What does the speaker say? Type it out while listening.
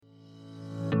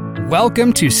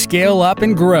Welcome to Scale Up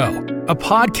and Grow, a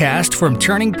podcast from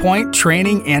Turning Point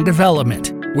Training and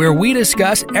Development, where we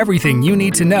discuss everything you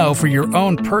need to know for your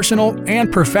own personal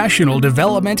and professional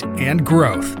development and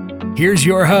growth. Here's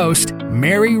your host,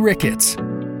 Mary Ricketts.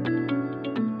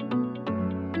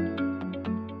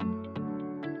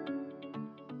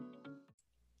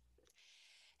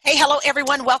 Hey, hello,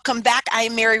 everyone. Welcome back. I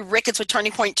am Mary Ricketts with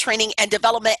Turning Point Training and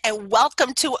Development, and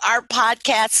welcome to our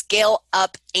podcast, Scale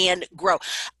Up and Grow.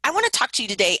 I want to talk to you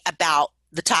today about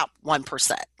the top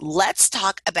 1%. Let's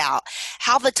talk about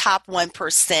how the top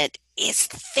 1% is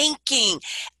thinking,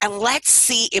 and let's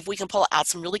see if we can pull out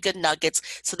some really good nuggets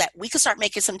so that we can start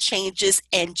making some changes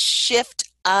and shift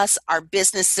us, our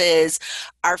businesses,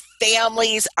 our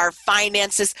families, our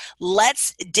finances.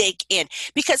 Let's dig in,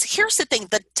 because here's the thing: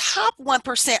 the top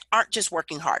 1% aren't just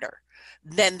working harder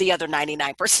than the other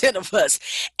 99% of us.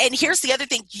 And here's the other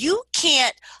thing: you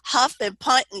can't huff and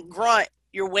punt and grunt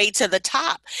your way to the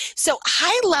top. So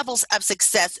high levels of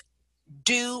success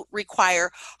do require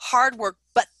hard work,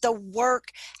 but the work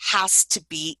has to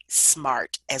be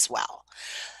smart as well.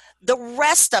 The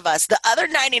rest of us, the other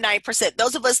 99%,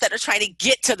 those of us that are trying to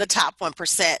get to the top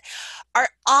 1%, are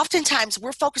oftentimes,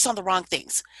 we're focused on the wrong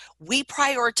things. We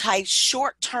prioritize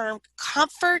short-term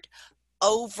comfort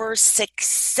over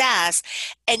success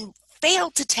and fail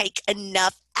to take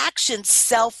enough action,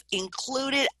 self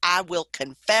included. I will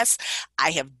confess,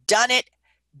 I have done it,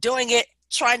 doing it,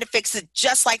 trying to fix it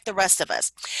just like the rest of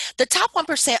us. The top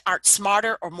 1% aren't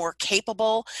smarter or more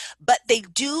capable, but they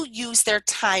do use their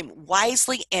time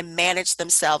wisely and manage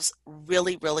themselves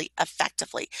really, really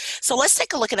effectively. So let's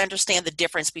take a look and understand the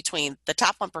difference between the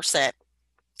top 1%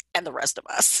 and the rest of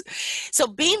us. So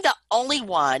being the only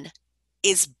one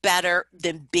is better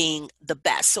than being the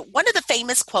best. So one of the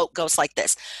famous quote goes like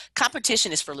this: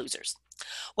 competition is for losers.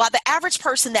 While the average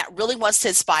person that really wants to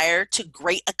aspire to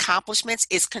great accomplishments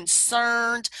is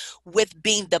concerned with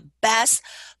being the best,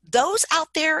 those out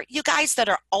there, you guys, that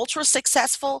are ultra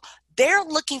successful, they're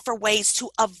looking for ways to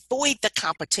avoid the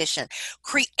competition,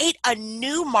 create a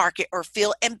new market or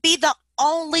field, and be the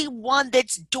only one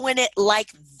that's doing it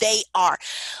like they are.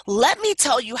 Let me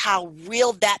tell you how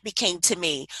real that became to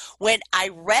me when I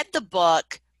read the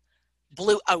book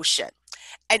Blue Ocean.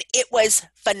 And it was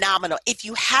phenomenal. If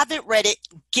you haven't read it,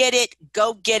 get it,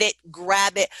 go get it,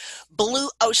 grab it. Blue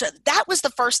Ocean. That was the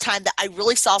first time that I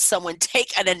really saw someone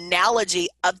take an analogy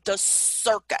of the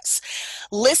circus.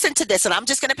 Listen to this, and I'm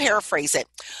just going to paraphrase it.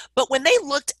 But when they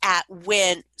looked at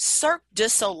when Cirque du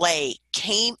Soleil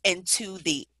came into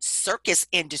the circus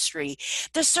industry,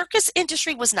 the circus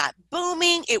industry was not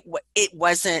booming. It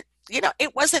wasn't.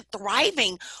 It wasn't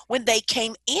thriving when they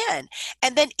came in.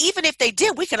 And then even if they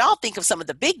did, we can all think of some of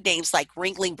the big names like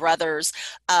Ringling Brothers,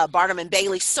 Barnum and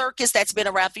Bailey Circus, that's been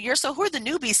around for years. So who are the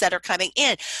newbies that are coming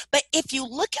in? But if you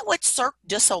look at what Cirque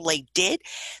du Soleil did,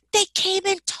 they came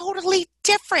in totally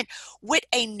different with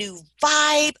a new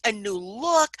vibe, a new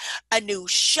look, a new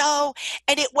show.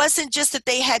 And it wasn't just that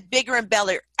they had bigger and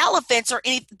better elephants or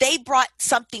anything. They brought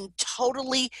something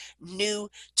totally new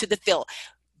to the field.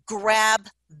 Grab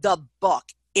the book.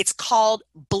 It's called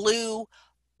Blue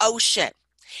Ocean.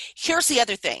 Here's the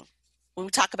other thing when we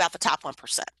talk about the top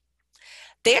 1%.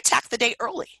 They attack the day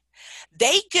early.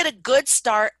 They get a good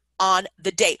start on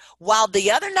the day. While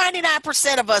the other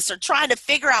 99% of us are trying to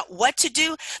figure out what to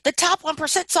do, the top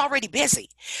 1% is already busy.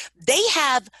 They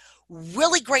have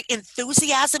really great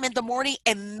enthusiasm in the morning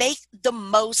and make the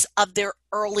most of their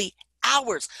early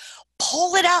hours.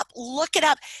 Pull it up, look it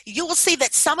up. You will see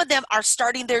that some of them are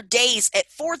starting their days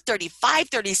at 4:30,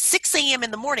 5:30, 6 a.m.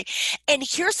 in the morning. And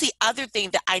here's the other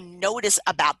thing that I notice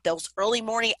about those early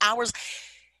morning hours.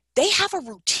 They have a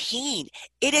routine.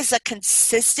 It is a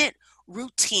consistent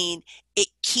routine. It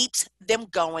keeps them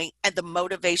going, and the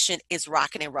motivation is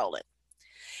rocking and rolling.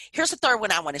 Here's the third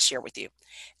one I want to share with you.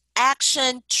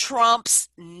 Action trumps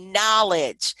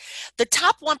knowledge. The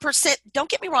top 1%, don't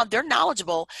get me wrong, they're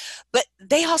knowledgeable, but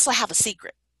they also have a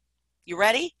secret. You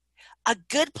ready? A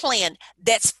good plan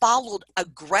that's followed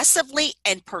aggressively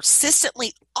and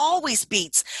persistently always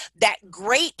beats that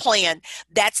great plan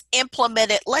that's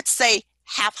implemented, let's say,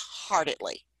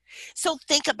 half-heartedly. So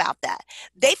think about that.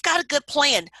 They've got a good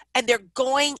plan, and they're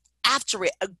going after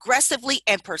it aggressively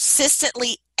and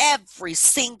persistently every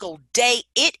single day.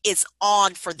 It is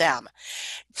on for them.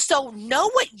 So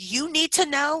know what you need to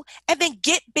know and then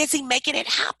get busy making it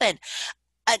happen.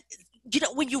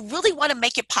 When you really want to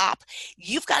make it pop,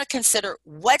 you've got to consider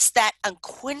what's that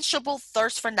unquenchable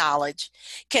thirst for knowledge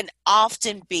can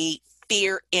often be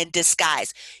fear in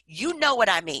disguise. You know what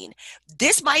I mean.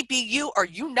 This might be you, or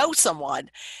you know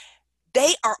someone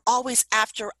They are always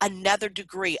after another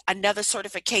degree, another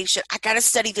certification. I got to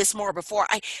study this more before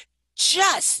I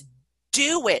just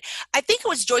do it. I think it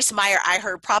was Joyce Meyer I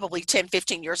heard probably 10,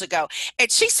 15 years ago. And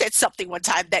she said something one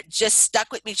time that just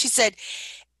stuck with me. She said,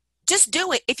 just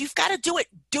do it. If you've got to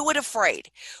do it afraid.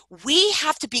 We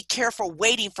have to be careful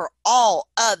waiting for all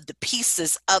of the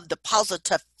pieces of the puzzle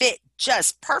to fit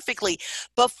just perfectly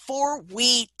before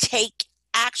we take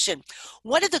action.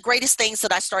 One of the greatest things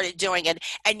that I started doing, and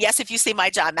yes, if you see my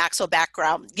John Maxwell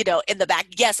background, in the back,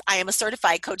 yes, I am a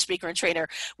certified coach, speaker, and trainer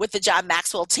with the John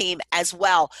Maxwell team as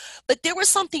well. But there was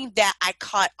something that I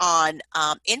caught on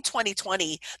in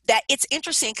 2020 that it's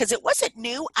interesting because it wasn't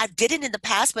new. I did it in the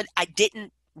past, but I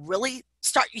didn't really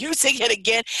start using it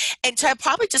again until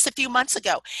probably just a few months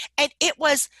ago. And it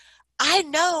was, I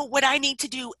know what I need to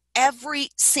do every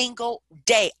single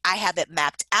day. I have it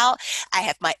mapped out. I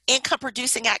have my income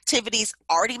producing activities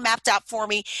already mapped out for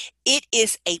me. It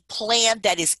is a plan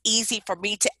that is easy for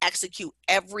me to execute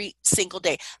every single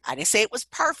day. I didn't say it was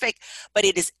perfect, but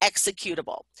it is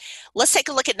executable. Let's take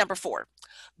a look at number 4.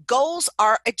 Goals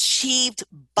are achieved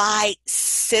by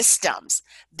systems.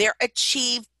 They're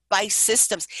achieved by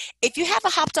systems. If you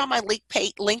haven't hopped on my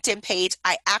LinkedIn page,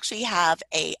 I actually have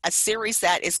a series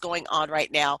that is going on right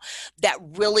now that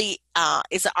really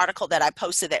is an article that I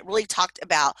posted that really talked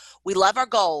about we love our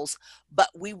goals, but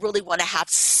we really want to have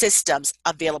systems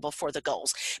available for the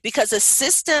goals. Because a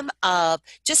system of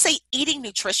just say eating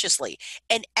nutritiously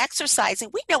and exercising,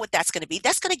 we know what that's going to be.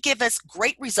 That's going to give us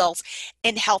great results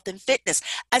in health and fitness.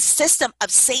 A system of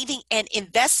saving and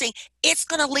investing, it's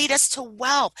going to lead us to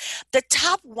wealth. The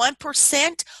top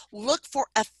 1% look for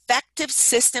effective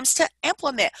systems to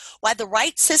implement. While the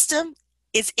right system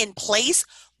is in place,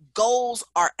 goals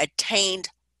are attained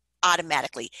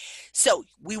automatically. So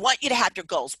we want you to have your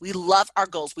goals. We love our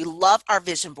goals. We love our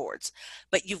vision boards,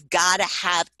 but you've got to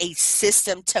have a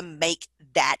system to make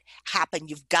that happen.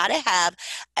 You've got to have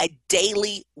a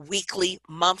daily, weekly,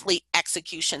 monthly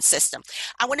execution system.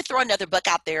 I want to throw another book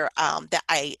out there that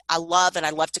I love and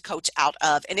I love to coach out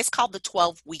of, and it's called The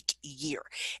 12-Week Year.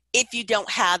 If you don't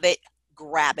have it,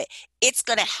 grab it. It's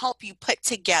going to help you put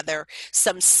together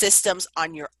some systems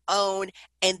on your own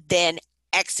and then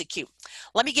execute.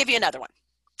 Let me give you another one.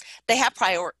 They have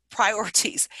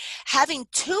priorities. Having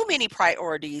too many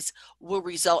priorities will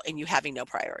result in you having no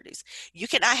priorities. You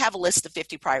cannot have a list of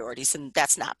 50 priorities, and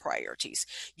that's not priorities.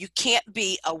 You can't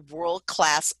be a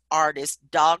world-class artist,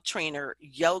 dog trainer,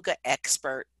 yoga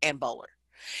expert, and bowler.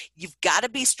 You've got to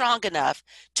be strong enough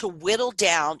to whittle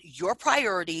down your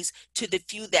priorities to the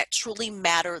few that truly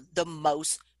matter the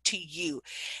most to you.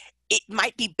 It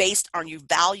might be based on your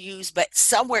values, but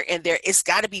somewhere in there, it's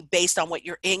got to be based on what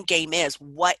your end game is.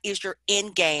 What is your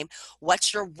end game?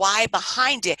 What's your why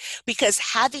behind it? Because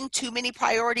having too many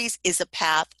priorities is a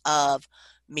path of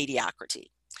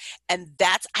mediocrity. And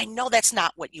I know that's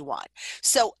not what you want.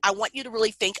 So I want you to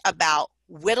really think about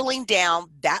whittling down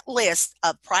that list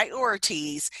of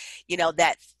priorities,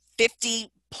 that 50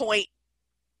 point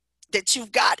that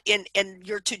you've got in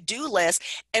your to-do list,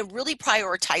 and really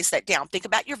prioritize that down. Think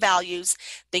about your values.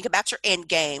 Think about your end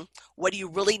game. What do you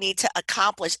really need to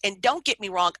accomplish? And don't get me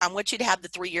wrong, I want you to have the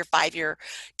 3-year, 5-year,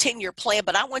 10-year plan,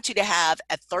 but I want you to have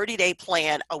a 30-day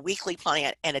plan, a weekly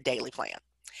plan, and a daily plan.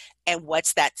 And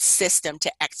what's that system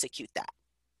to execute that?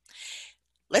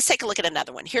 Let's take a look at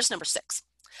another one. Here's number 6.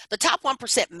 The top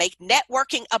 1% make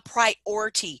networking a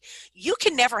priority. You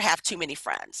can never have too many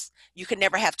friends. You can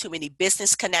never have too many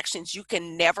business connections. You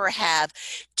can never have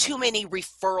too many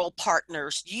referral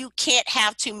partners. You can't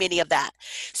have too many of that.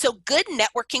 So good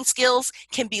networking skills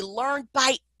can be learned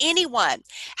by anyone.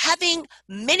 Having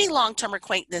many long-term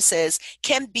acquaintances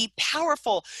can be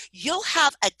powerful. You'll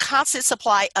have a constant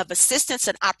supply of assistance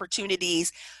and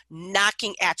opportunities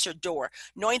knocking at your door.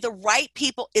 Knowing the right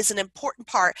people is an important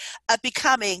part of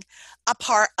becoming a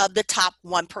part of the top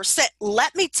 1%.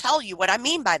 Let me tell you what I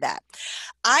mean by that.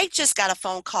 I just got a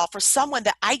phone call for someone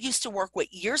that I used to work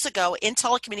with years ago in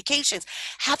telecommunications.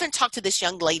 Haven't talked to this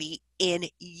young lady in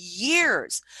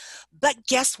years. But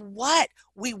guess what?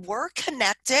 We were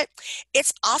connected.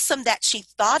 It's awesome that she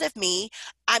thought of me.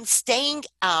 I'm staying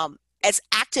as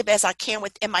active as I can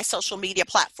within my social media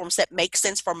platforms that make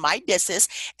sense for my business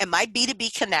and my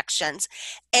B2B connections.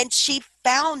 And she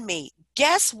found me.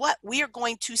 Guess what? We are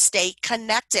going to stay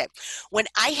connected. When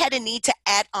I had a need to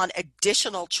add on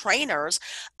additional trainers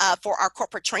for our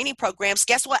corporate training programs,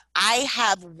 guess what? I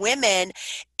have women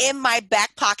in my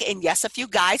back pocket, and yes, a few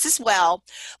guys as well,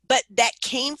 but that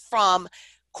came from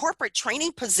corporate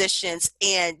training positions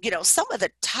and, some of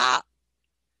the top,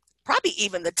 probably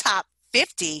even the top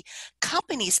 50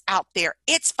 companies out there.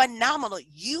 It's phenomenal.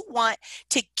 You want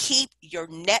to keep your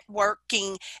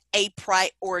networking a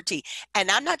priority. And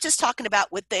I'm not just talking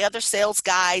about with the other sales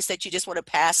guys that you just want to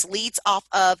pass leads off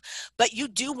of, but you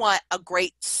do want a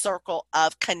great circle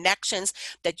of connections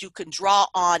that you can draw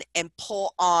on and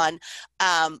pull on.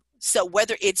 So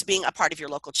whether it's being a part of your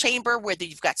local chamber, whether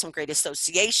you've got some great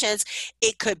associations,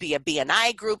 it could be a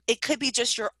BNI group, it could be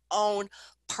just your own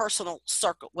personal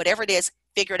circle, whatever it is,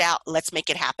 figure it out. Let's make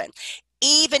it happen.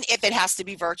 Even if it has to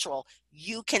be virtual,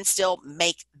 you can still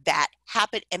make that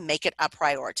happen and make it a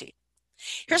priority.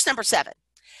 Here's number 7.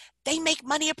 They make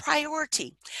money a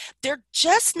priority. They're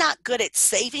just not good at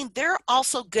saving. They're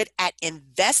also good at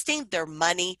investing their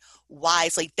money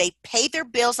wisely. They pay their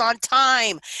bills on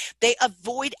time. They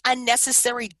avoid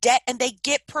unnecessary debt, and they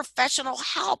get professional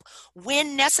help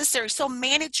when necessary. So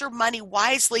manage your money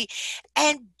wisely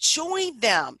and join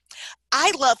them.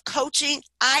 I love coaching.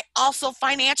 I also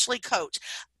financially coach.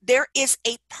 There is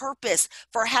a purpose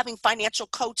for having financial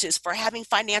coaches, for having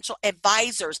financial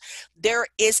advisors. There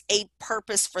is a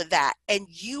purpose for that. And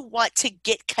you want to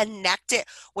get connected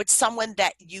with someone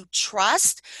that you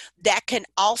trust that can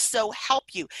also help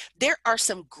you. There are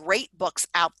some great books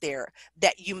out there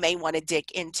that you may want to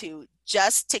dig into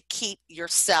just to keep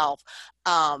yourself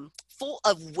full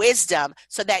of wisdom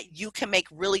so that you can make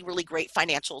really, really great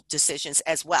financial decisions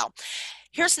as well.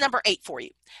 Here's number 8 for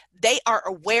you. They are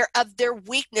aware of their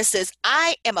weaknesses.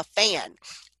 I am a fan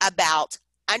about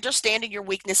understanding your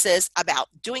weaknesses, about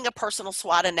doing a personal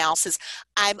SWOT analysis.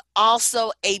 I'm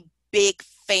also a big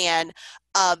fan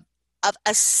of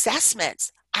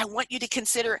assessments. I want you to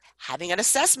consider having an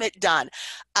assessment done.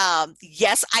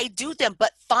 Yes, I do them,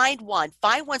 but find one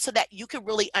so that you can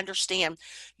really understand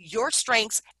your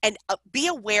strengths and be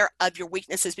aware of your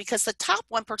weaknesses, because the top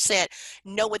 1%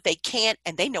 know what they can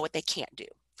and they know what they can't do.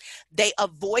 They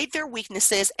avoid their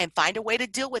weaknesses and find a way to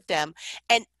deal with them.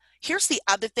 And here's the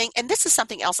other thing, and this is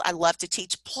something else I love to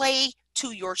teach: play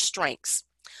to your strengths.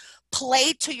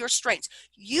 Play to your strengths.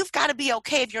 You've got to be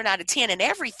okay if you're not a 10 in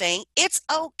everything. It's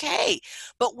okay.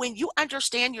 But when you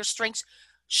understand your strengths,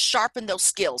 sharpen those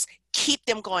skills. Keep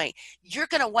them going. You're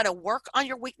going to want to work on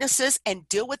your weaknesses and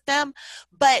deal with them,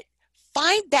 but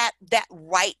find that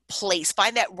right place,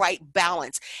 find that right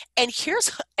balance. And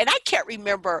I can't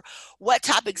remember what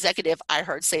top executive I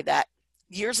heard say that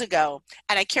years ago,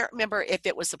 and I can't remember if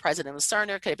it was the president of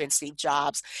Cerner, could have been Steve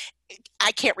Jobs.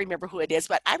 I can't remember who it is,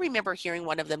 but I remember hearing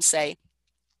one of them say,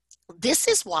 this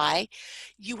is why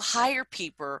you hire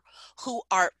people who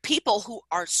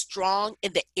are strong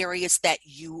in the areas that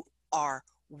you are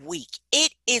weak.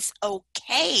 It is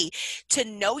okay to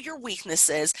know your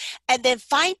weaknesses and then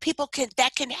find people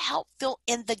that can help fill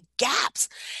in the gaps.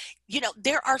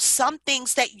 There are some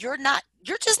things that you're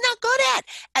just not good at,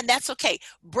 and that's okay.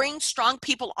 Bring strong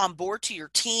people on board to your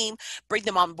team, bring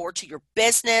them on board to your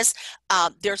business.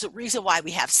 There's a reason why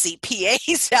we have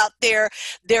CPAs out there.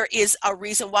 There is a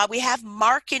reason why we have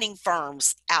marketing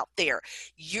firms out there.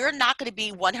 You're not going to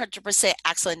be 100%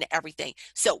 excellent in everything.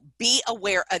 So be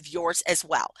aware of yours as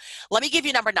well. Let me give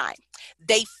you number 9.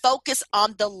 They focus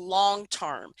on the long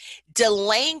term.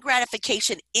 Delaying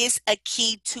gratification is a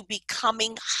key to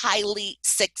becoming highly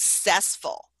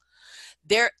successful.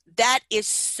 That is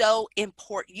so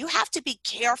important. You have to be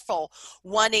careful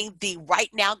wanting the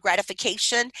right now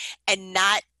gratification and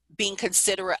not being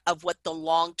considerate of what the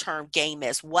long-term game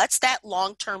is. What's that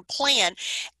long-term plan?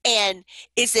 And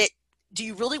do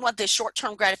you really want this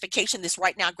short-term gratification, this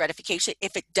right now gratification,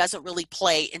 if it doesn't really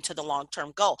play into the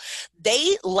long-term goal?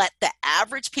 They let the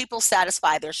average people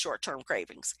satisfy their short-term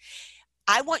cravings.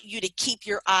 I want you to keep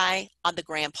your eye on the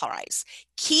grand prize.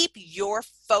 Keep your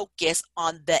focus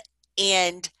on the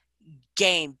end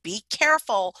game. Be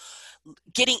careful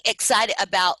getting excited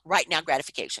about right now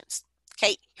gratifications.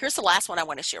 Okay, here's the last one I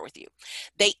want to share with you.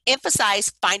 They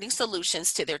emphasize finding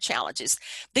solutions to their challenges.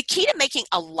 The key to making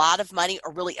a lot of money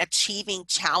or really achieving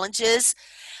challenges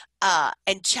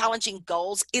and challenging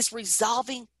goals is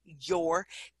resolving your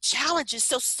challenges.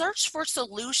 So search for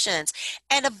solutions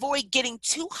and avoid getting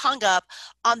too hung up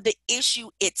on the issue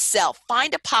itself.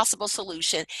 Find a possible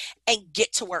solution and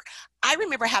get to work. I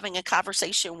remember having a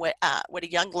conversation with a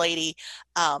young lady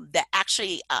that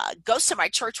actually goes to my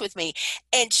church with me,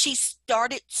 and she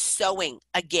started sewing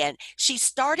again. She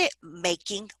started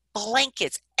making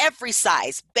blankets, every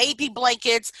size, baby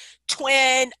blankets,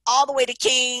 twin, all the way to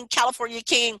king, California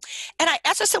king. And I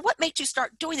asked her, I said, what made you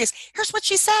start doing this? Here's what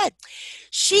she said.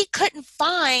 She couldn't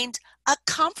find a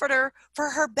comforter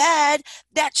for her bed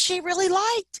that she really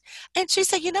liked. And she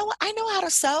said, you know what? I know how to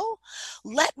sew.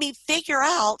 Let me figure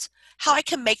out how I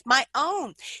can make my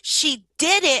own. She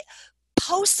did it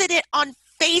posted it on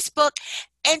Facebook,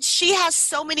 and she has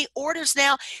so many orders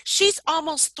now. She's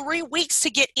almost 3 weeks to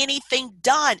get anything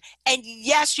done. And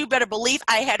yes, you better believe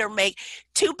I had her make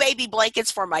 2 baby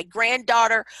blankets for my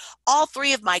granddaughter. All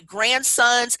 3 of my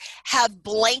grandsons have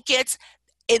blankets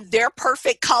in their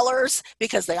perfect colors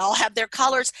because they all have their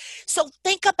colors. So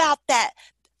think about that.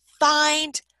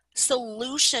 Find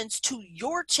solutions to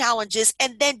your challenges,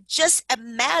 and then just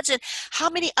imagine how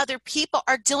many other people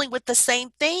are dealing with the same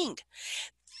thing.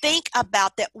 Think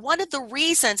about that. One of the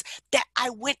reasons that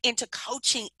I went into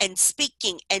coaching and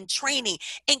speaking and training,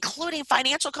 including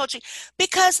financial coaching,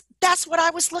 because that's what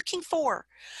I was looking for.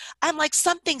 I'm like,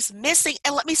 something's missing,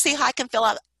 and let me see how I can fill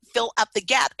up the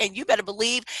gap. And you better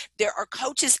believe there are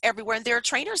coaches everywhere and there are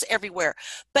trainers everywhere.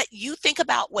 But you think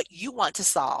about what you want to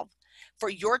solve for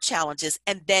your challenges,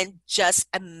 and then just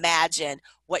imagine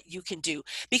what you can do,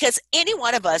 because any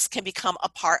one of us can become a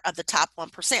part of the top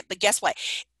 1%. But guess what?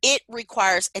 It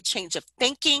requires a change of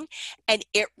thinking, and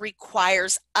it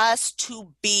requires us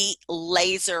to be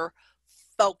laser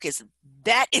focused.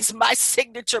 That is my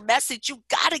signature message. You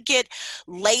got to get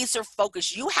laser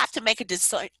focused. You have to make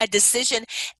a decision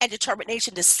and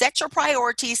determination to set your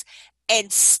priorities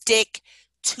and stick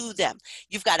to them.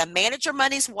 You've got to manage your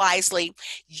monies wisely.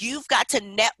 You've got to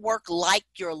network like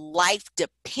your life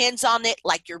depends on it,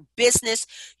 like your business,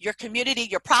 your community,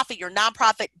 your profit, your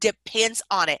nonprofit depends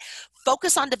on it.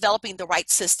 Focus on developing the right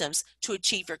systems to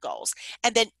achieve your goals,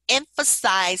 and then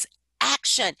emphasize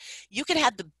action. You can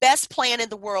have the best plan in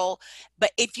the world,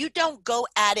 but if you don't go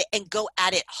at it and go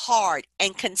at it hard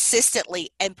and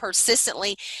consistently and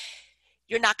persistently,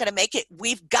 you're not going to make it.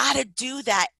 We've got to do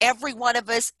that. Every one of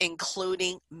us,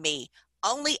 including me.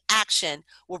 Only action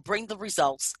will bring the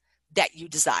results that you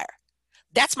desire.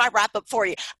 That's my wrap up for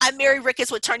you. I'm Mary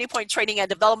Ricketts with Turning Point Training and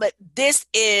Development. This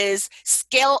is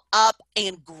Scale Up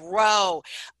and Grow.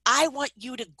 I want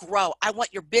you to grow. I want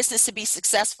your business to be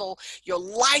successful, your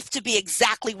life to be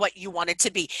exactly what you want it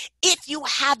to be. If you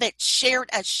haven't shared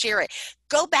us, share it.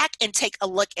 Go back and take a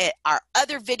look at our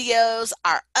other videos,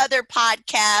 our other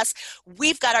podcasts.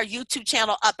 We've got our YouTube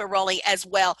channel up and rolling as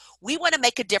well. We want to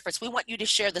make a difference. We want you to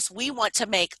share this. We want to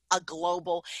make a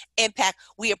global impact.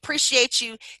 We appreciate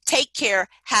you. Take care.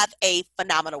 Have a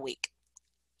phenomenal week.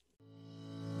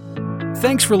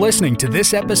 Thanks for listening to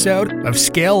this episode of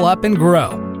Scale Up and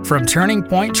Grow from Turning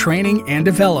Point Training and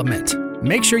Development.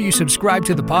 Make sure you subscribe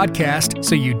to the podcast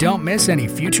so you don't miss any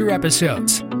future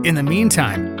episodes. In the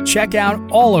meantime, check out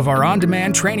all of our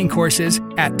on-demand training courses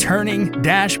at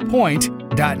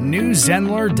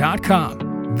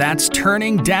turning-point.newzenler.com. That's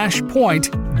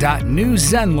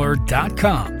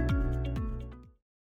turning-point.newzenler.com.